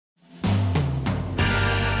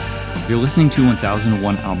You're listening to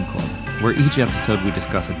 1001 Album Club, where each episode we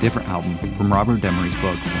discuss a different album from Robert Demery's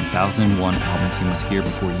book, 1001 Albums You Must Hear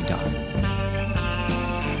Before You Die.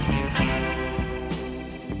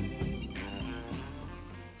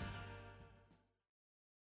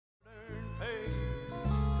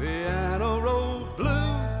 Piano rolled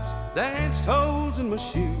blues, danced holes in my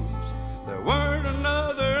shoes. There weren't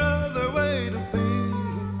other way to be.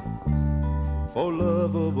 For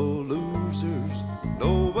lovable losers,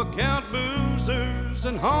 no account boozers,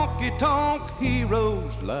 and honky-tonk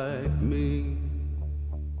heroes like me.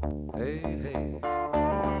 Hey, hey.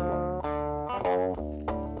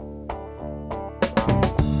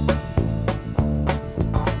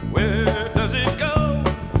 Where does it go?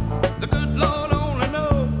 The good Lord only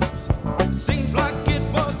knows. Seems like it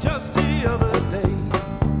was just the other day.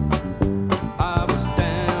 I was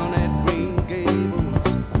down at Green Gables,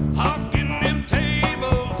 hawking them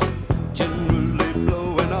tables, generally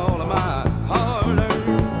blowing all of my hard-earned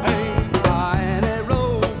pain.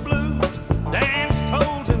 Piano blues, danced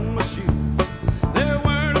holes in my shoes. There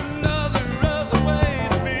weren't other way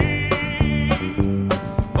to be.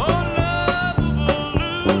 For lovable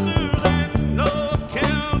losers and no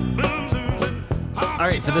account boozers and All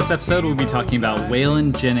right, for this episode, we'll be talking about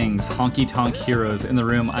Waylon Jennings' Honky Tonk Heroes. In the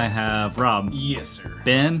room, I have Rob, Yes, sir.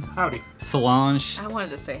 Ben, Howdy. Solange, I wanted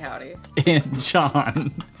to say howdy. and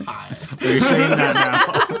John. You're saying that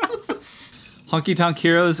now. Honky Tonk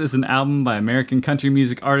Heroes is an album by American country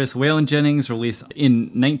music artist Waylon Jennings, released in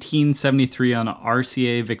 1973 on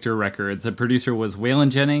RCA Victor Records. The producer was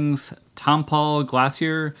Waylon Jennings, Tom Paul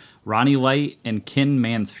Glacier, Ronnie Light, and Ken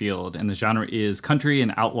Mansfield. And the genre is country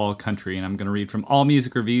and outlaw country. And I'm going to read from All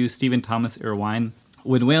Music Review, Stephen Thomas Erlewine.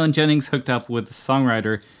 When Waylon Jennings hooked up with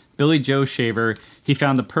songwriter Billy Joe Shaver, he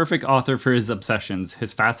found the perfect author for his obsessions,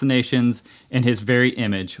 his fascinations, and his very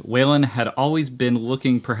image. Waylon had always been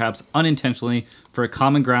looking, perhaps unintentionally, for a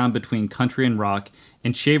common ground between country and rock,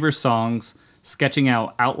 and Shaver's songs, sketching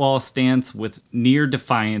out outlaw stance with near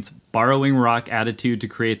defiance, borrowing rock attitude to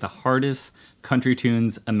create the hardest country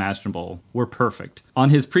tunes imaginable, were perfect.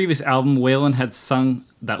 On his previous album, Waylon had sung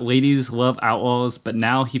that ladies love outlaws, but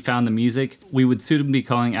now he found the music we would suitably be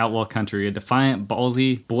calling outlaw country, a defiant,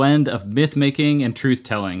 ballsy blend of myth-making and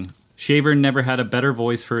truth-telling. Shaver never had a better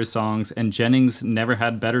voice for his songs, and Jennings never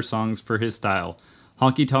had better songs for his style.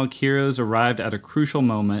 Honky Tonk Heroes arrived at a crucial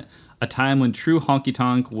moment, a time when true honky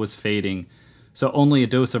tonk was fading, so only a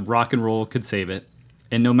dose of rock and roll could save it.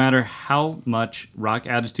 And no matter how much rock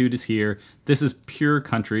attitude is here, this is pure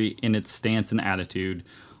country in its stance and attitude.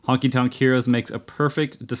 Honky Tonk Heroes makes a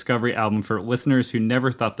perfect discovery album for listeners who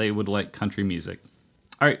never thought they would like country music.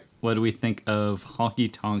 All right, what do we think of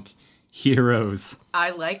Honky Tonk Heroes? I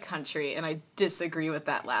like country, and I disagree with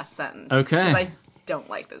that last sentence. Okay. Because I don't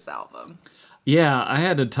like this album. Yeah, I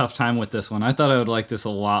had a tough time with this one. I thought I would like this a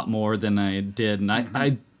lot more than I did, and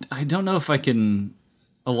I don't know if I can...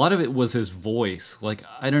 A lot of it was his voice. Like,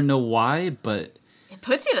 I don't know why, but... It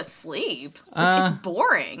puts you to sleep. It's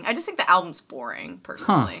boring. I just think the album's boring,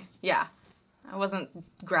 personally. Yeah. I wasn't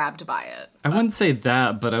grabbed by it. I wouldn't say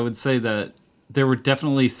that, but I would say that there were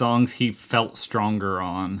definitely songs he felt stronger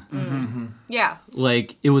on. Mm-hmm. Yeah.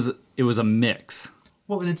 Like, it was a mix.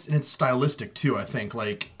 Well, and it's stylistic too. I think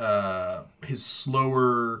like his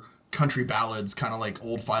slower country ballads, kind of like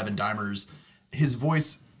old Five and Dimers. His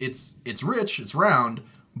voice, it's rich, it's round,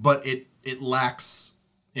 but it lacks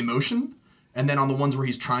emotion. And then on the ones where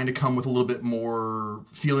he's trying to come with a little bit more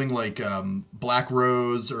feeling, like Black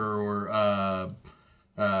Rose or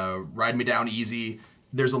Ride Me Down Easy,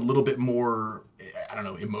 there's a little bit more, I don't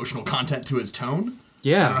know, emotional content to his tone.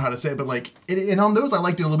 Yeah. I don't know how to say it, but like, and on those I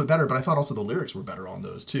liked it a little bit better, but I thought also the lyrics were better on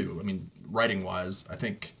those too. I mean, writing-wise, I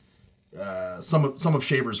think some of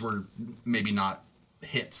Shaver's were maybe not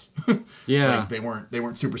hits. Yeah. Like they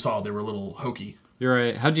weren't super solid. They were a little hokey. You're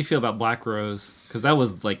right. How'd you feel about Black Rose? Because that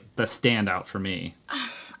was like the standout for me.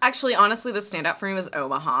 Actually, honestly, the standout for me was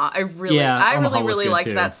Omaha. I really liked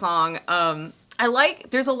too. that song.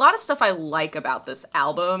 There's a lot of stuff I like about this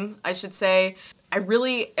album, I should say.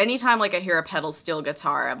 Anytime like I hear a pedal steel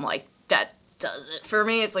guitar, I'm like, that does it for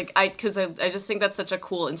me. It's like, because I just think that's such a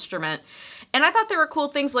cool instrument. And I thought there were cool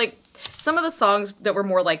things, like some of the songs that were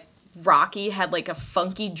more like rocky had like a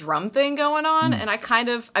funky drum thing going on, and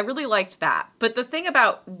I really liked that. But the thing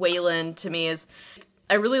about Waylon to me is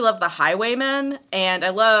I really love the Highwaymen, and I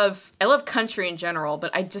love country in general,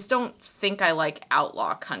 but I just don't think I like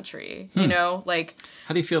outlaw country. You know, like.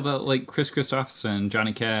 How do you feel about like Chris Christopherson,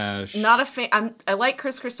 Johnny Cash? Not a fan. I like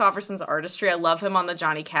Chris Christopherson's artistry. I love him on the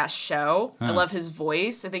Johnny Cash show. I love his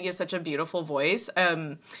voice. I think he has such a beautiful voice.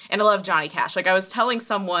 And I love Johnny Cash. Like I was telling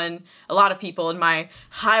someone, a lot of people in my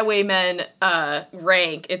Highwaymen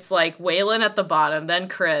rank, it's like Waylon at the bottom, then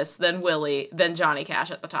Chris, then Willie, then Johnny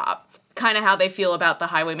Cash at the top. Kind of how they feel about the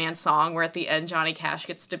Highwayman song, where at the end Johnny Cash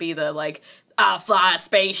gets to be the like, I'll fly a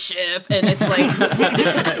spaceship, and it's like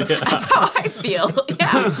that's how I feel.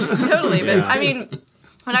 Yeah, totally. But I mean,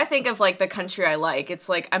 when I think of like the country I like, it's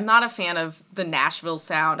like I'm not a fan of the Nashville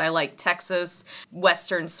sound. I like Texas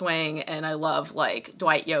Western swing, and I love like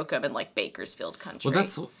Dwight Yoakam and like Bakersfield country.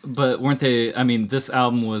 Well, but weren't they? I mean, this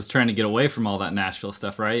album was trying to get away from all that Nashville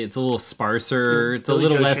stuff, right? It's a little sparser. It's Billy a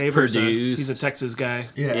little Joe less Shaver's produced. He's a Texas guy.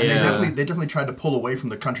 Yeah, and they definitely tried to pull away from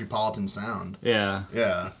the countrypolitan sound. Yeah,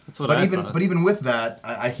 Yeah, that's what but I even thought. but even with that,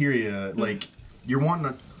 I hear you. Like you're wanting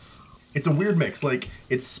to. It's a weird mix. Like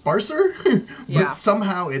it's sparser, Yeah. but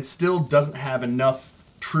somehow it still doesn't have enough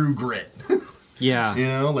true grit. Yeah, You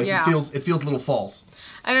know, like Yeah. it feels a little false.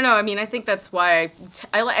 I don't know. I mean, I think that's why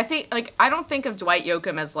I think like I don't think of Dwight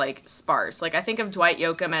Yoakam as like sparse. Like I think of Dwight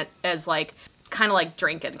Yoakam as like kind of like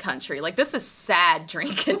drinking country. Like this is sad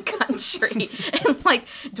drinking country. And like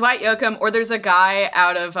Dwight Yoakam, or there's a guy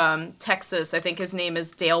out of Texas. I think his name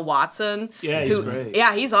is Dale Watson. Yeah, he's great.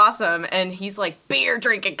 Yeah, he's awesome, and he's like beer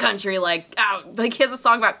drinking country. Like like he has a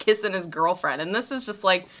song about kissing his girlfriend, and this is just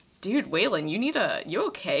like. Dude, Waylon, you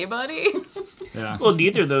okay, buddy? yeah. Well,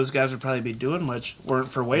 neither of those guys would probably be doing much weren't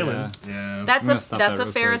for Waylon. Yeah. Yeah. That's gonna stop that's that a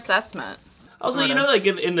real fair quick. assessment. Also, Sorta. you know, like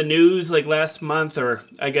in the news, like last month, or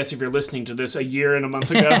I guess if you're listening to this, a year and a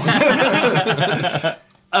month ago,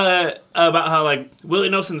 about how like Willie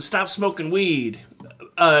Nelson stopped smoking weed,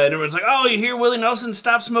 and everyone's like, "Oh, you hear Willie Nelson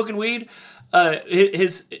stopped smoking weed?"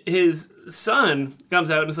 His son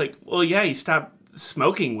comes out and is like, "Well, yeah, he stopped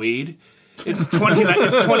smoking weed. It's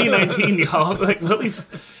 2019, y'all. Like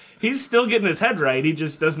he's still getting his head right. He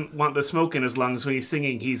just doesn't want the smoking as long as when he's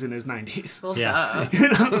singing, he's in his 90s." Well, Yeah.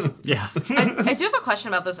 duh. Yeah. I do have a question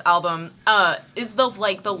about this album. Is the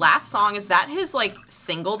last song, is that his like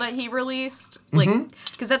single that he released? Like,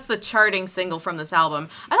 because that's the charting single from this album.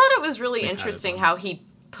 I thought it was really interesting how he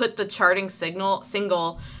put the charting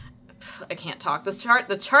single. I can't talk.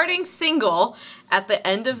 The charting single at the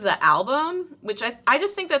end of the album, which I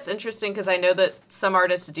just think that's interesting because I know that some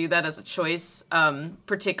artists do that as a choice.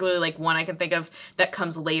 Particularly like one I can think of that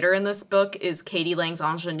comes later in this book is Katie Lang's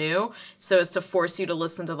Ingenue, so as to force you to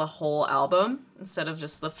listen to the whole album instead of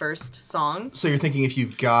just the first song. So you're thinking if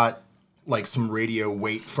you've got like some radio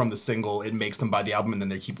weight from the single, it makes them buy the album and then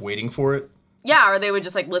they keep waiting for it? Yeah, or they would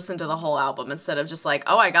just like listen to the whole album instead of just like,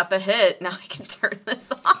 oh, I got the hit, now I can turn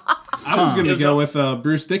this off. I was going to go with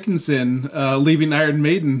Bruce Dickinson leaving Iron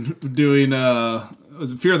Maiden doing,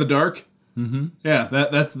 was it Fear of the Dark? Mm-hmm. Yeah,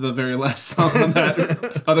 that's the very last song on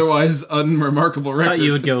that otherwise unremarkable I record. thought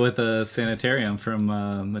you would go with a Sanitarium from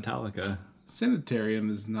Metallica, Sanitarium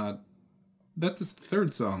is not... That's the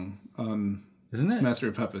third song on isn't it? Master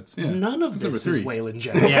of Puppets. Yeah. None of That's number this is 3. Waylon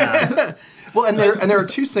Jennings. Yeah. Well, and there are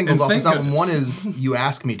two singles And off this thank album. goodness. One is "You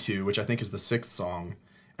Ask Me To," which I think is the 6th song,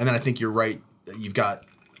 and then I think you're right. You've got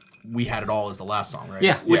 "We Had It All" as the last song, right?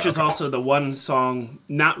 Yeah. Which is okay. also the one song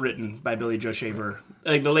not written by Billy Joe Shaver.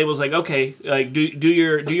 Like the label's like, okay, like do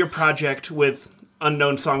your project with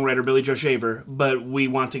unknown songwriter Billy Joe Shaver, but we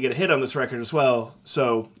want to get a hit on this record as well,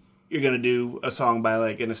 so you're gonna do a song by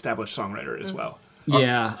like an established songwriter as well.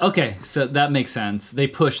 Yeah. Okay. So that makes sense. They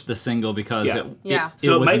pushed the single because Yeah. Yeah.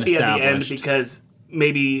 So it wasn't might be at the end established. because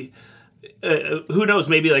maybe who knows?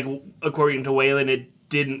 Maybe like according to Waylon, it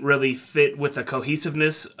didn't really fit with the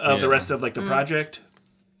cohesiveness of the Yeah. rest of like the project.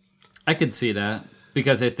 I could see that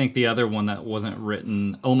because I think the other one that wasn't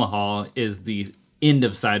written, Omaha, is the end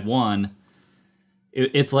of side one.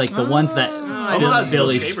 It's like the ones that Omaha's still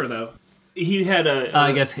Billy. Shaver though. He had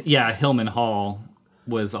I guess Hillman Hall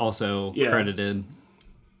was also Yeah. credited,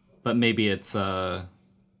 but maybe it's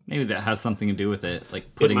maybe that has something to do with it,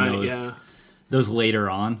 like putting those later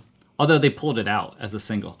on. Although they pulled it out as a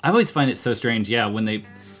single, I always find it so strange. Yeah, when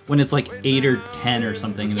it's like 8 or 10 or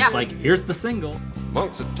something, and Yeah. it's like here's the single.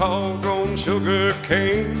 Amongst a tall grown sugar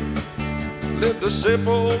cane lived a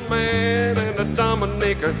simple man and a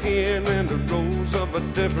Dominica hen and a rose of a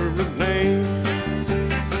different name.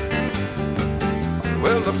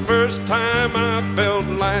 Well, the first time I felt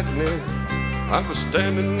lightning, I was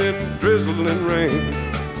standing in drizzling rain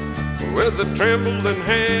with a trembling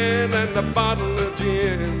hand and a bottle of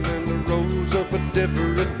gin and a rose of a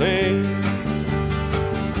different name.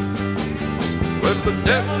 But the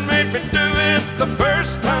devil made me do it the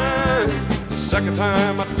first time. The second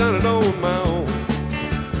time I done it on my own.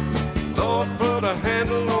 Lord, put a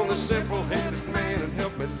handle on the simple-headed man and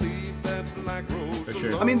help me leave that black road. For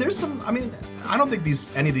sure. I mean, there's some. I mean, I don't think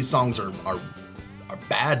any of these songs are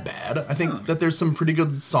bad. I think that there's some pretty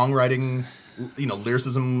good songwriting,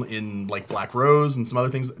 lyricism in like Black Rose and some other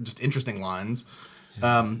things. Just interesting lines.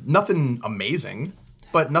 Nothing amazing,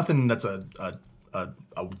 but nothing that's a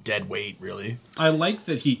dead weight really. I like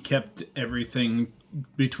that he kept everything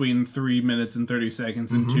between 3 minutes and 30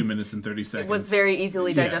 seconds and 2 minutes and 30 seconds. It was very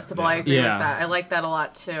easily digestible. I agree with that. I like that a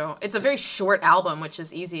lot too. It's a very short album, which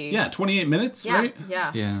is easy. Yeah, 28 minutes, Yeah, right?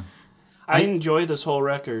 yeah. Yeah. I enjoy this whole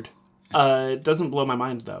record. It doesn't blow my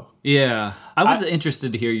mind though. Yeah. I was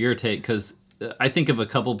interested to hear your take because I think of a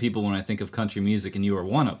couple people when I think of country music, and you are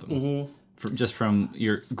one of them. Mm-hmm. Just from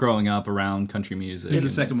your growing up around country music. Who's the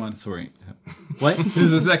second one? Sorry. What? Who's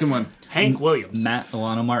the second one? Hank Williams. Matt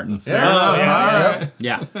Alana Martin.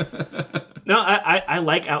 Yeah. No, I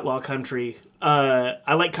like outlaw country.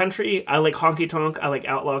 I like country. I like honky tonk. I like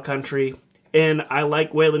outlaw country. And I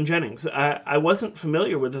like Waylon Jennings. I wasn't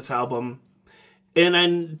familiar with this album. And I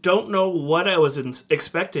don't know what I was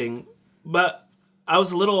expecting. But I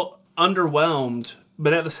was a little underwhelmed.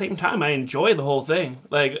 But at the same time, I enjoy the whole thing.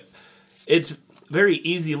 Like, it's very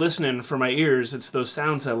easy listening for my ears. It's those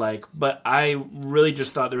sounds I like. But I really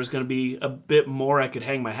just thought there was going to be a bit more I could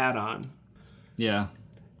hang my hat on. Yeah.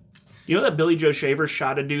 You know that Billy Joe Shaver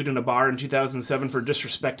shot a dude in a bar in 2007 for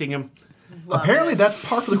disrespecting him? Apparently, that's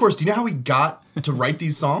par for the course. Do you know how he got to write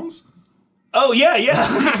these songs? Oh, yeah.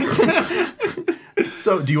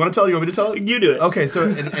 So, do you want to tell? You want me to tell it? You do it. Okay, so,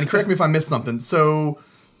 and correct me if I missed something. So,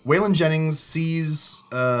 Waylon Jennings sees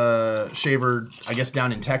Shaver, I guess,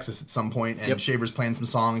 down in Texas at some point, and Shaver's playing some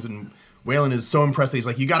songs, and Waylon is so impressed that he's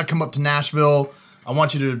like, you got to come up to Nashville. I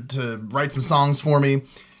want you to write some songs for me.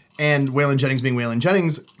 And Waylon Jennings, being Waylon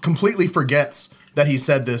Jennings, completely forgets that he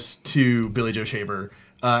said this to Billy Joe Shaver,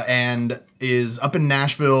 and is up in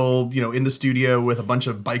Nashville, in the studio with a bunch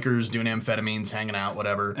of bikers doing amphetamines, hanging out,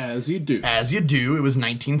 whatever. As you do. As you do. It was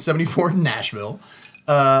 1974 in Nashville.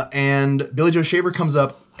 And Billy Joe Shaver comes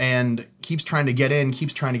up and keeps trying to get in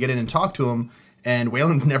and talk to him. And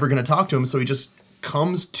Waylon's never going to talk to him. So he just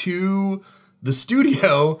comes to the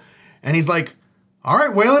studio and he's like, all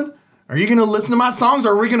right, Waylon, are you going to listen to my songs,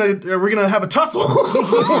 or are we going to have a tussle?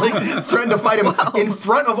 Like, threatened to fight him in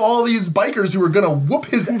front of all these bikers who were going to whoop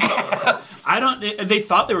his ass. They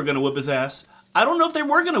thought they were going to whoop his ass. I don't know if they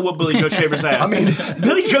were going to whoop Billy Joe Shaver's ass. I mean,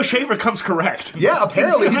 Billy Joe Shaver comes correct. Yeah,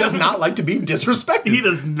 apparently he does not like to be disrespected. He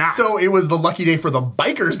does not. So it was the lucky day for the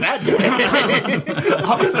bikers that day.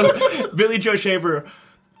 Also, Billy Joe Shaver,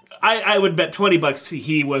 I would bet $20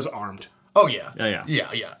 he was armed. Oh, yeah.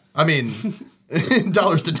 Yeah. I mean,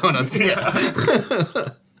 dollars to donuts, yeah.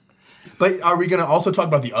 But are we going to also talk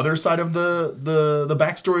about the other side of the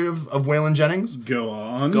backstory of Waylon Jennings? Go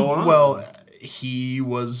on. Well, he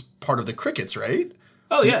was part of the Crickets, right?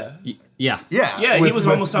 Oh, yeah. Yeah. Yeah. He was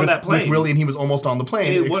almost on that plane. With Willie, and he was almost on the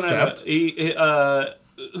plane, except...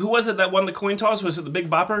 who was it that won the coin toss? Was it the Big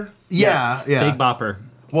Bopper? Yeah. Big Bopper.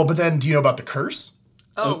 Well, but then do you know about the curse?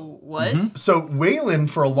 Oh, what? Mm-hmm. So Waylon,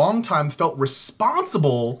 for a long time, felt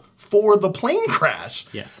responsible for the plane crash.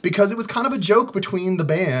 Yes. Because it was kind of a joke between the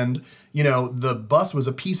band. The bus was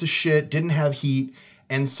a piece of shit, didn't have heat.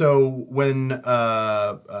 And so when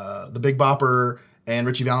the Big Bopper and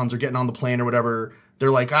Richie Valens are getting on the plane or whatever,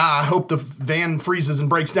 they're like, I hope the van freezes and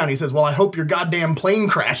breaks down. He says, well, I hope your goddamn plane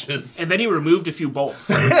crashes. And then he removed a few bolts.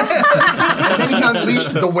 And then he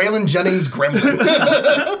unleashed the Waylon Jennings gremlin.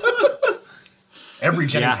 Every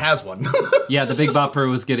Jennings has one. Yeah, the Big Bopper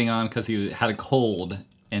was getting on because he had a cold,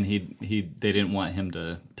 and they didn't want him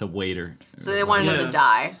to wait or So they wanted him to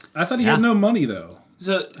die. I thought he had no money, though.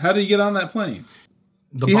 So How did he get on that plane?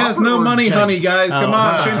 He Bopper has no or money, Jennings? honey, guys. Come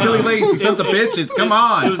on, Chantilly Lace, you sons of bitches. Come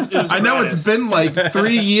on. It was I know it's Radis. been like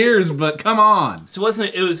 3 years, but come on. So wasn't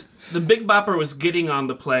it? It was the Big Bopper was getting on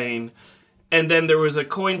the plane, and then there was a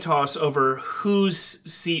coin toss over whose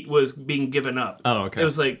seat was being given up. Oh, okay. It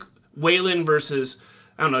was like Waylon versus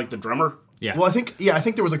like the drummer. Yeah. Well, I think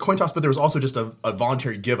there was a coin toss, but there was also just a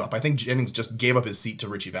voluntary give up. I think Jennings just gave up his seat to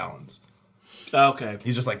Richie Valens. Okay.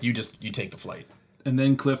 He's just like, you take the flight. And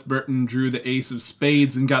then Cliff Burton drew the ace of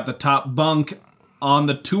spades and got the top bunk on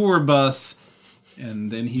the tour bus.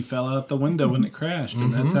 And then he fell out the window when it crashed.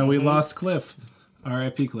 And that's how we lost Cliff.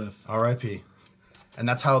 R.I.P. Cliff. R.I.P. And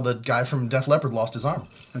that's how the guy from Def Leppard lost his arm.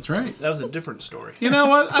 That's right. That was a different story. You know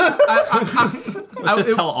what?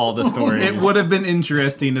 Just tell all the story. It would have been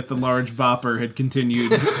interesting if the Large Bopper had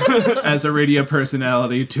continued as a radio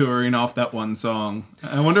personality touring off that one song.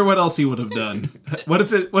 I wonder what else he would have done. What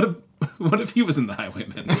if he was in the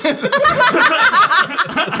Highwaymen?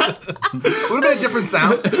 Would have been a different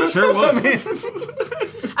sound. Sure would.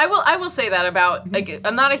 I will say that about, like,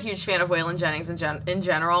 I'm not a huge fan of Waylon Jennings in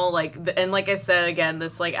general, like, and like I said, again,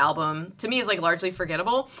 this, like, album, to me, is, like, largely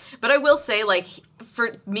forgettable, but I will say, like,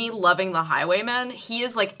 for me loving the Highwaymen, he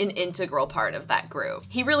is, like, an integral part of that group.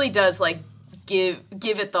 He really does, like, give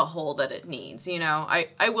it the hole that it needs, you know?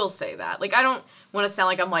 I will say that. Like, I don't want to sound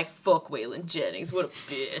like I'm like, fuck Waylon Jennings, what a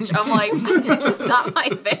bitch. I'm like, it's just not my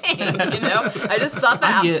thing, you know? I just thought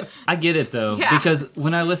that. I get it, though, Yeah. because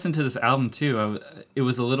when I listened to this album, too, it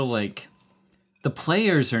was a little like, the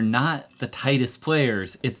players are not the tightest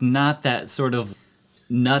players. It's not that sort of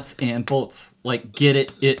nuts and bolts, like, get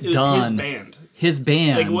it It done. was his band. His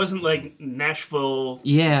band. Like, it wasn't like Nashville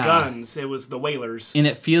Yeah. Guns. It was the Wailers. And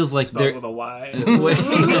it feels like Spelled they're... with a Y.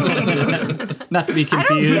 Not to be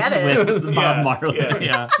confused get it. with Bob Marley.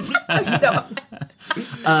 yeah. Yeah.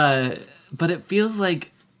 No. But it feels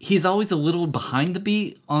like he's always a little behind the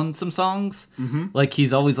beat on some songs. Mm-hmm. Like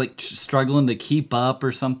he's always like struggling to keep up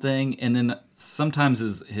or something. And then sometimes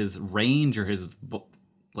his range or his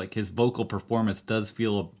vocal performance does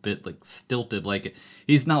feel a bit like stilted. Like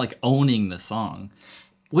he's not like owning the song.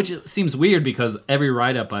 Which seems weird because every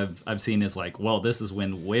write-up I've seen is like, well, this is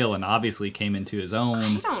when Waylon obviously came into his own.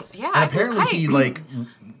 And apparently he, like,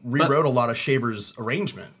 rewrote a lot of Shaver's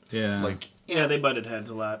arrangement. Yeah. Like, Yeah, they butted heads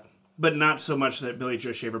a lot. But not so much that Billy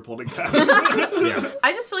Joe Shaver pulled a gun.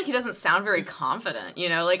 I just feel like he doesn't sound very confident, you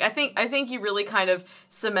know? Like, I think he really kind of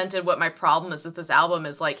cemented what my problem is with this album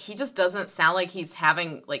is, like, he just doesn't sound like he's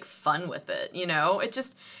having, like, fun with it, you know?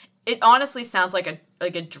 It honestly sounds like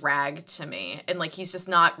a drag to me. And, like, he's just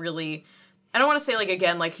not really... I don't want to say, like,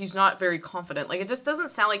 again, like, he's not very confident. Like, it just doesn't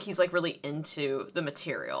sound like he's, like, really into the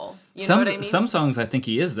material. You know what I mean? Some songs I think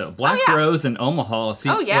he is, though. Black yeah. Rose and Omaha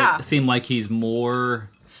seem like he's more...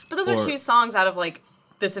 But those are two songs out of, like,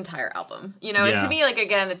 this entire album. You know? And to me, like,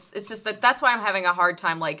 again, it's just that's why I'm having a hard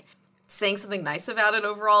time, like, saying something nice about it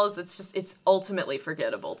overall is it's ultimately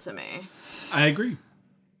forgettable to me. I agree.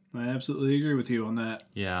 I absolutely agree with you on that.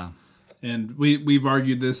 Yeah. And we've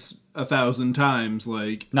argued this 1,000 times,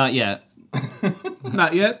 like... Not yet.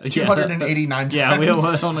 Not yet? 289 times. Yeah, we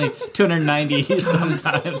only 290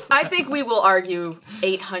 sometimes. I think we will argue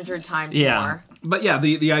 800 times more. But yeah,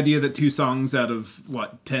 the idea that two songs out of,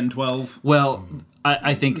 10, 12? Well,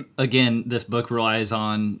 I think, again, this book relies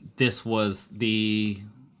on this is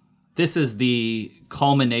the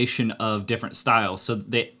culmination of different styles. So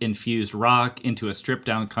they infused rock into a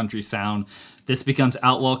stripped-down country sound. This becomes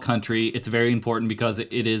outlaw country. It's very important because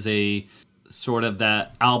it is a sort of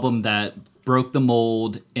that album that broke the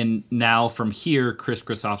mold. And now from here, Chris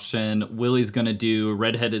Christopherson, Willie's going to do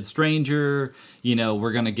Redheaded Stranger. You know,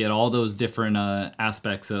 we're going to get all those different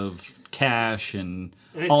aspects of Cash and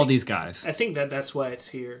all these guys. I think that's why it's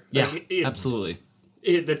here. Yeah, Like, absolutely.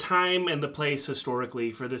 The time and the place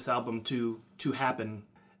historically for this album to happen,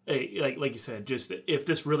 like you said, just if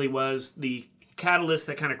this really was the catalyst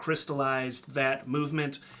that kind of crystallized that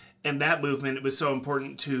movement, and that movement was so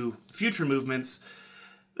important to future movements,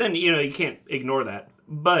 then you can't ignore that.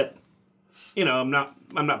 But I'm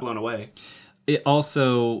not blown away. It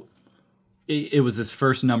also it was his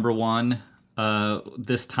first number one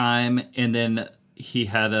this time, and then he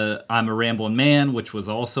had I'm a Ramblin' Man, which was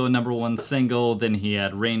also a number one single. Then he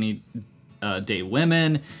had Rainy Day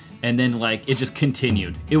Women, and then like it just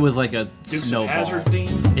continued. It was like a Dukes snowball. of Hazzard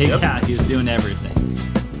theme. Yeah, he was doing everything.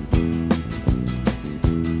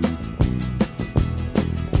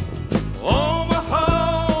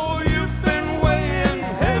 Omaha, you've been weighing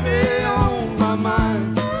heavy on my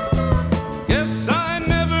mind. Guess I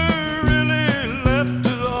never really left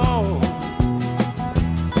it all.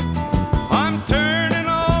 I'm turning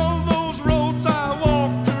all those roads I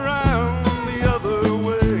walked around the other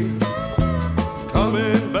way.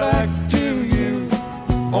 Coming back to you,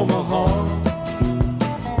 Omaha.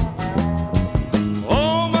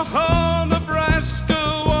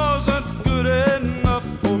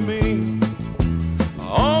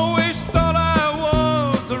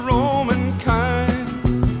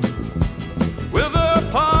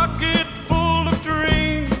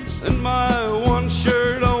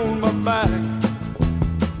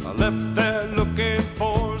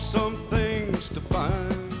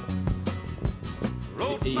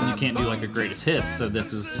 can't do like a greatest hits, so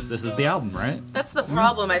this is the album, right? That's the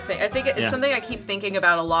problem, I think. I think it's Yeah. something I keep thinking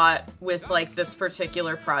about a lot with like this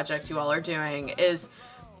particular project you all are doing is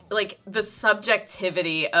like the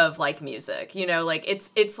subjectivity of like music. You know, like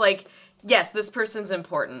it's like, yes, this person's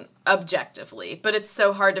important objectively, but it's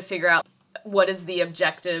so hard to figure out what is the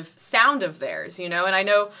objective sound of theirs, you know? And I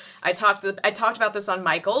know I talked about this on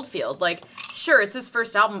Mike Oldfield. Like, sure, it's his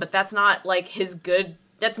first album, but that's not like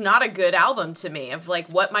that's not a good album to me of like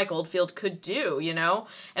what Mike Oldfield could do, you know?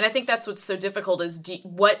 And I think that's what's so difficult is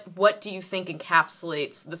what do you think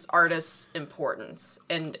encapsulates this artist's importance?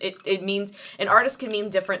 And it means an artist can mean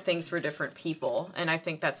different things for different people. And I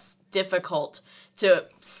think that's difficult to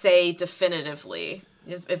say definitively,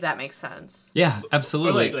 if that makes sense. Yeah, Or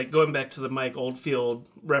absolutely. like going back to the Mike Oldfield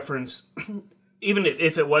reference, even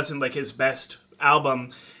if it wasn't like his best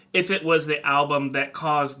album, if it was the album that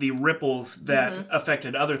caused the ripples that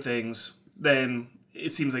affected other things, then it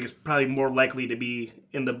seems like it's probably more likely to be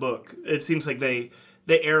in the book. It seems like they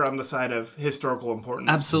err on the side of historical importance.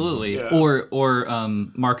 Absolutely. Yeah. Or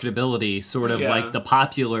marketability, sort of Yeah. like the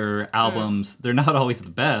popular albums. They're not always the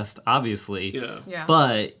best, obviously. Yeah.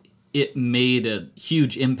 But it made a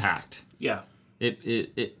huge impact. Yeah.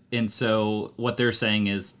 And so what they're saying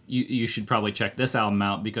is you should probably check this album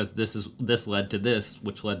out because this led to this,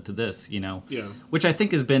 which led to this, you know. Yeah. Which I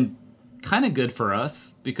think has been kind of good for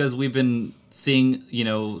us because we've been seeing, you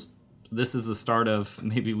know, this is the start of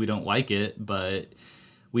maybe we don't like it, but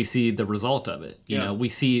we see the result of it. You Yeah. know, we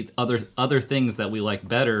see other things that we like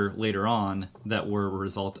better later on that were a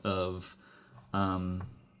result of,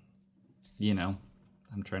 you know,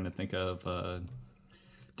 I'm trying to think of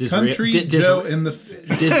Country Joe in the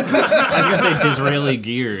I was gonna say Disraeli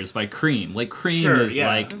Gears by Cream. Like Cream Sure. is Yeah.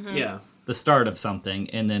 like Yeah. the start of something,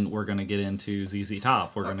 and then we're gonna get into ZZ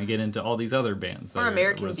Top. We're gonna get into all these other bands. That Or are a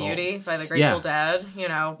American result. Beauty by the Grateful Dead, you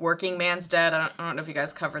know, Working Man's Dead. I don't know if you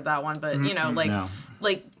guys covered that one, but you know, No.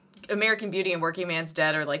 like American Beauty and Working Man's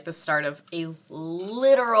Dead are like the start of a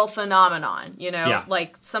literal phenomenon, you know? Yeah.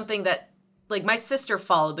 Like something that like my sister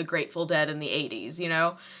followed the Grateful Dead in the 80s, you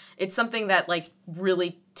know? It's something that like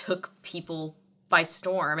really took people by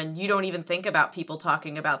storm, and you don't even think about people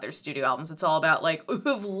talking about their studio albums. It's all about like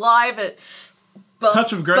ooh, live at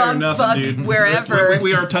Touch of Grey or nothing, dude. Wherever.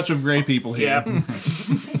 We are Touch of Grey people here. Yeah.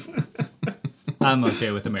 I'm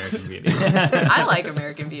okay with American Beauty. I like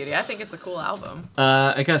American Beauty. I think it's a cool album.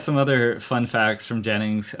 I got some other fun facts from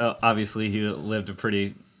Jennings. Obviously, he lived a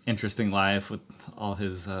pretty interesting life with all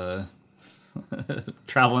his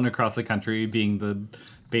traveling across the country, being the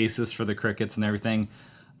bassist for the Crickets and everything.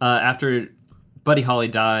 After Buddy Holly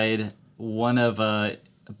died, one of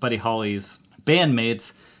Buddy Holly's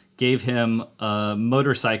bandmates gave him a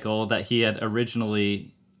motorcycle that he had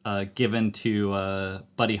originally given to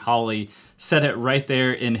Buddy Holly, set it right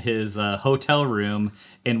there in his hotel room,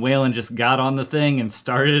 and Waylon just got on the thing and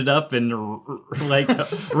started it up and like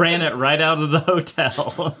ran it right out of the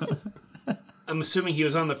hotel. I'm assuming he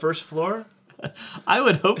was on the first floor. I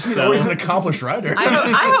would hope so. He's an accomplished writer.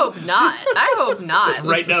 I hope not. I hope not.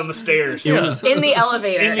 Right down the stairs. It was- In the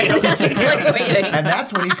elevator. It's like waiting. And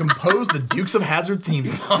that's when he composed the Dukes of Hazzard theme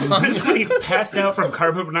song. That's when he passed out from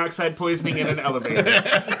carbon monoxide poisoning in an elevator.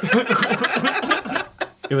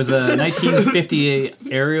 It was a 1958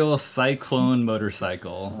 Ariel Cyclone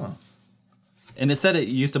motorcycle. And it said it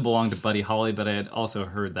used to belong to Buddy Holly, but I had also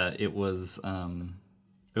heard that it was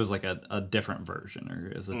like a different version, or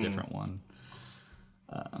it was a different one.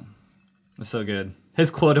 It's so good. His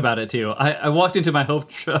quote about it too. I walked into my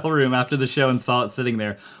hotel room after the show and saw it sitting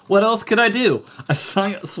there. What else could I do? I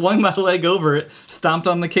swung my leg over it, stomped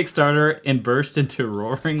on the Kickstarter, and burst into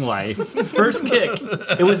roaring life. First kick.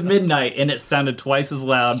 It was midnight, and it sounded twice as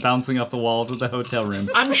loud, bouncing off the walls of the hotel room.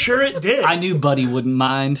 I'm sure it did. I knew Buddy wouldn't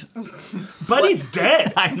mind. Buddy's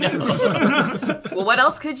dead. I know. Well, what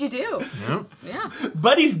else could you do? Yeah.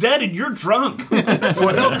 Buddy's dead and you're drunk.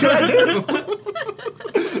 What else could I do?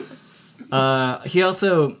 He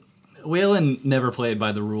also, Waylon never played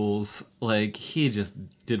by the rules. Like, he just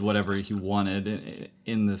did whatever he wanted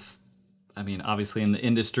in this, I mean, obviously in the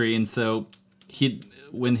industry. And so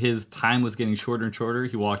when his time was getting shorter and shorter,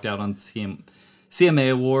 he walked out on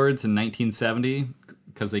CMA Awards in 1970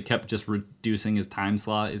 because they kept just reducing his time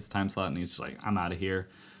slot, and he's just like, I'm out of here.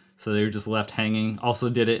 So they were just left hanging. Also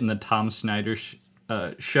did it in the Tom Schneider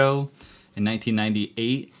show in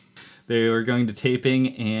 1998. They were going to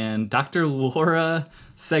taping, and Dr. Laura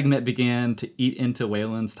segment began to eat into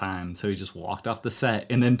Waylon's time. So he just walked off the set.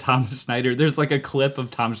 And then Tom Schneider, there's like a clip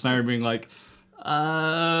of Tom Schneider being like,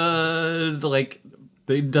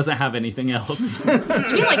 he doesn't have anything else.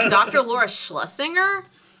 You mean like Dr. Laura Schlesinger?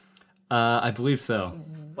 I believe so.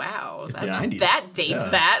 wow. It's the 90s. That dates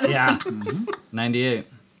that. Yeah. 98.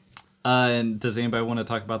 And does anybody want to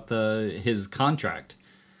talk about his contract?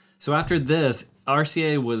 So after this,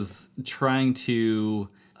 RCA was trying to...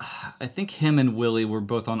 I think him and Willie were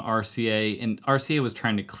both on RCA, and RCA was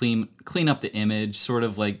trying to clean up the image, sort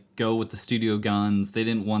of like go with the studio guns. They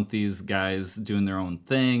didn't want these guys doing their own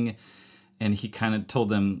thing, and he kind of told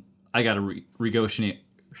them, "I got to renegotiate."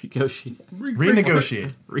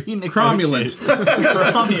 Renegotiate. Cromulent.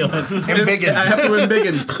 Embiggen. I have to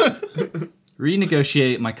embiggen.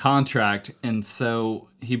 Renegotiate my contract, and so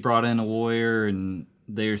he brought in a lawyer, and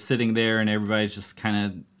they're sitting there, and everybody's just kind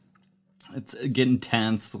of. It's getting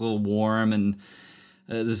tense, a little warm, and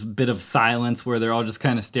there's a bit of silence where they're all just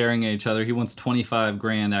kind of staring at each other. He wants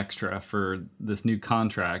 $25,000 extra for this new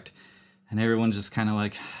contract, and everyone's just kind of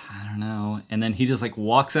like, I don't know. And then he just like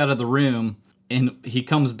walks out of the room, and he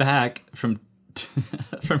comes back from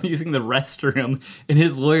using the restroom, and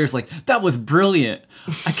his lawyer's like, "That was brilliant.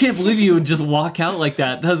 I can't believe you would just walk out like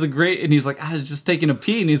that. That was a great..." And he's like, "I was just taking a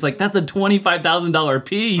pee." And he's like, "That's a $25,000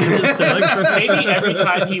 pee you just took." Maybe every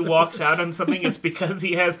time he walks out on something, it's because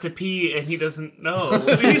he has to pee and he doesn't know.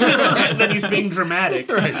 And then he's being dramatic.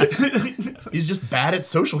 Right. He's just bad at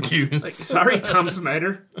social cues. Sorry, Tom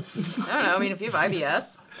Snyder. I don't know. I mean, if you have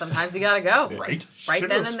IBS, sometimes you gotta go. Right. Right Sugar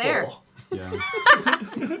then was and there. full. Yeah.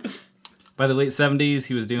 By the late 70s,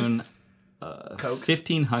 he was doing Coke.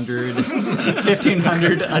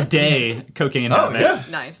 1,500 a day cocaine habit. Yeah.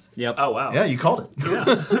 Nice. Yep. Oh, wow. Yeah, you called it.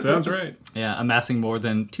 Sounds right. Yeah, amassing more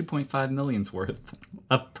than 2.5 million's worth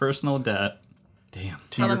of personal debt. Damn.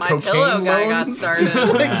 To How your the My cocaine Pillow guy got loans? started.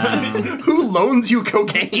 Who loans you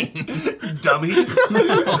cocaine? Dummies.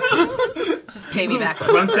 Just pay me back.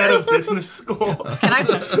 Flunked out of business school. Can I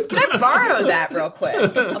borrow that real quick?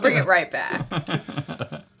 I'll bring it right back.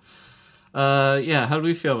 Yeah, how do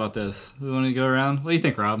we feel about this? We want to go around? What do you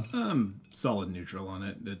think, Rob? Solid neutral on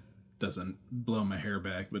it. It doesn't blow my hair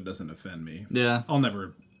back, but doesn't offend me. Yeah. I'll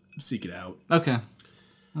never seek it out. Okay.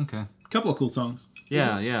 Couple of cool songs.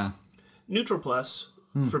 Yeah. Neutral plus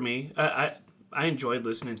for me. I enjoyed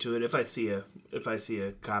listening to it. If I see a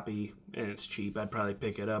copy and it's cheap, I'd probably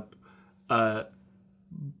pick it up. But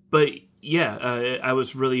yeah, I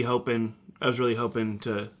was really hoping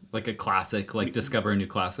to. Like a classic, like discover a new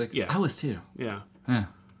classic. Yeah. I was too. Yeah. Yeah,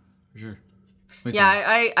 for sure. Yeah,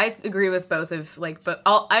 I agree with both of but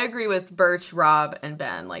I agree with Birch, Rob, and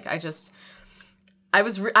Ben. Like I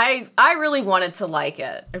really wanted to like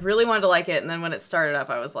it. I really wanted to like it, and then when it started up,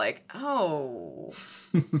 I was like, oh,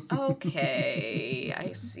 okay,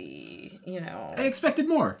 I see. I expected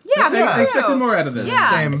more. Yeah, me I too. expected more out of this.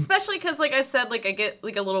 Yeah, Same. especially because, like I said, like I get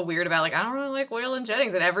like a little weird about like I don't really like Waylon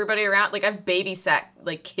Jennings, and everybody around like I've babysat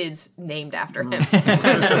like kids named after him.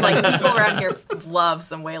 It's like people around here love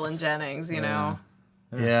some Waylon Jennings, you know.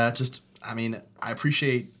 Yeah, I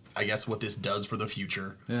appreciate, I guess, what this does for the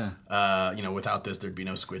future. Yeah. Without this, there'd be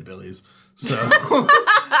no Squidbillies. So,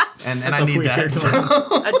 and I need that. So.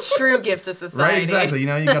 A true gift to society. Right, exactly.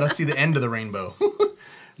 You got to see the end of the rainbow.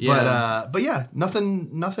 Yeah. But yeah,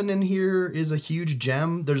 nothing in here is a huge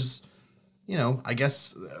gem. There's, I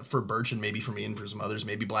guess for Birch and maybe for me and for some others,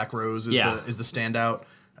 maybe Black Rose is the standout.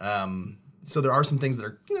 So there are some things that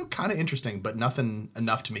are, kind of interesting, but nothing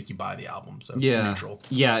enough to make you buy the album. So neutral.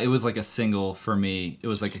 Yeah, it was like a single for me. It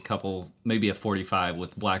was like a couple, maybe a 45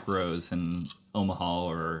 with Black Rose and Omaha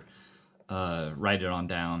or Write It On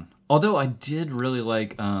Down. Although I did really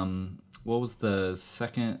like, what was the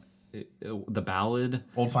second, the ballad?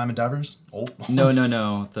 Old Fireman Divers? No.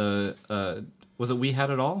 The, was it We Had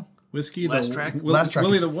It All? Whiskey. Last track? Last track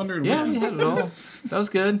Willie is- the Wonder and Yeah, Whiskey. We Had It All. That was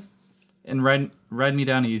good. And Ride Me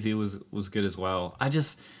Down Easy was good as well.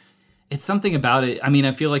 It's something about it. I mean,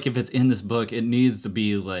 I feel like if it's in this book, it needs to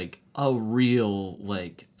be like a real,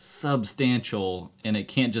 like substantial, and it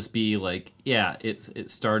can't just be like, yeah,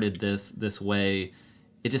 it started this way.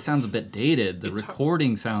 It just sounds a bit dated. The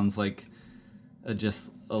recording sounds like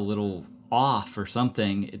just a little off or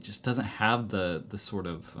something. It just doesn't have the sort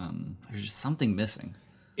of there's just something missing.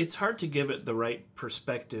 It's hard to give it the right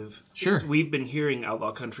perspective. Sure. Because we've been hearing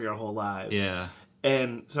outlaw country our whole lives. Yeah.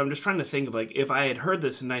 And so I'm just trying to think of like if I had heard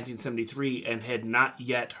this in 1973 and had not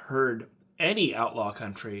yet heard any outlaw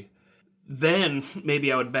country, then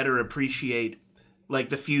maybe I would better appreciate like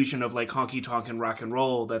the fusion of like honky tonk and rock and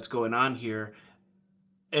roll that's going on here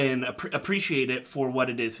and appreciate it for what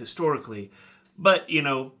it is historically. But,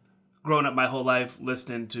 growing up my whole life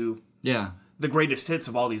listening to the greatest hits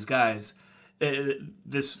of all these guys,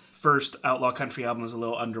 this first outlaw country album is a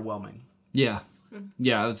little underwhelming. Yeah,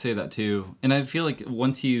 I would say that too. And I feel like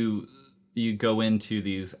once you go into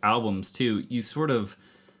these albums too, you sort of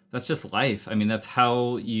that's just life. I mean, that's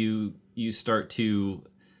how you start to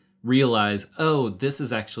realize, oh, this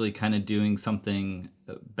is actually kind of doing something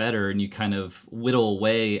better, and you kind of whittle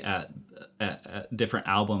away at different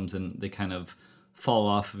albums, and they kind of fall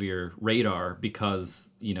off of your radar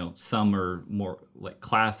because, you know, some are more like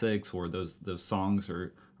classics, or those songs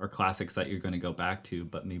are classics that you're going to go back to,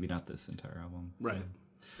 but maybe not this entire album. Right.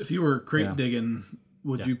 So, If you were crate digging,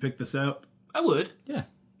 would you pick this up? I would. yeah.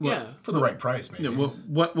 Yeah. For the right price, maybe. Yeah,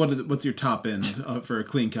 what's your top end for a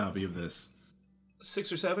clean copy of this?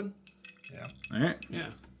 6 or 7. Yeah. All right. Yeah.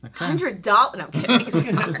 $100. No, I'm kidding.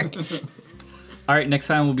 Sorry. All right, next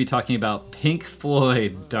time we'll be talking about Pink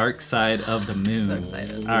Floyd, Dark Side of the Moon. So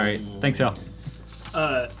excited. All right, thanks, y'all.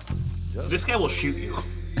 This guy will shoot you.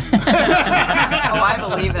 Oh, I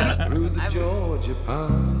believe it. Through the Georgia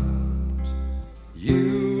palms,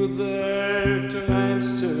 you were there to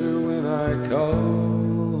answer when I called.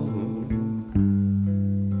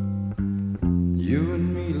 You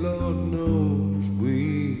and me, Lord knows,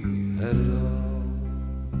 we had it all.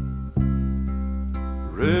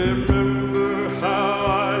 Remember how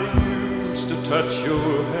I used to touch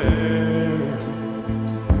your hair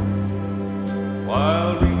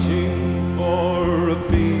while reaching for a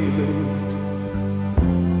feeling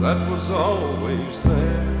that was always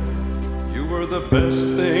there. You were the best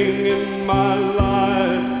thing in my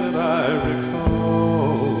life that I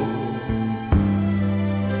recall.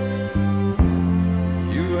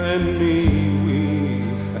 You and me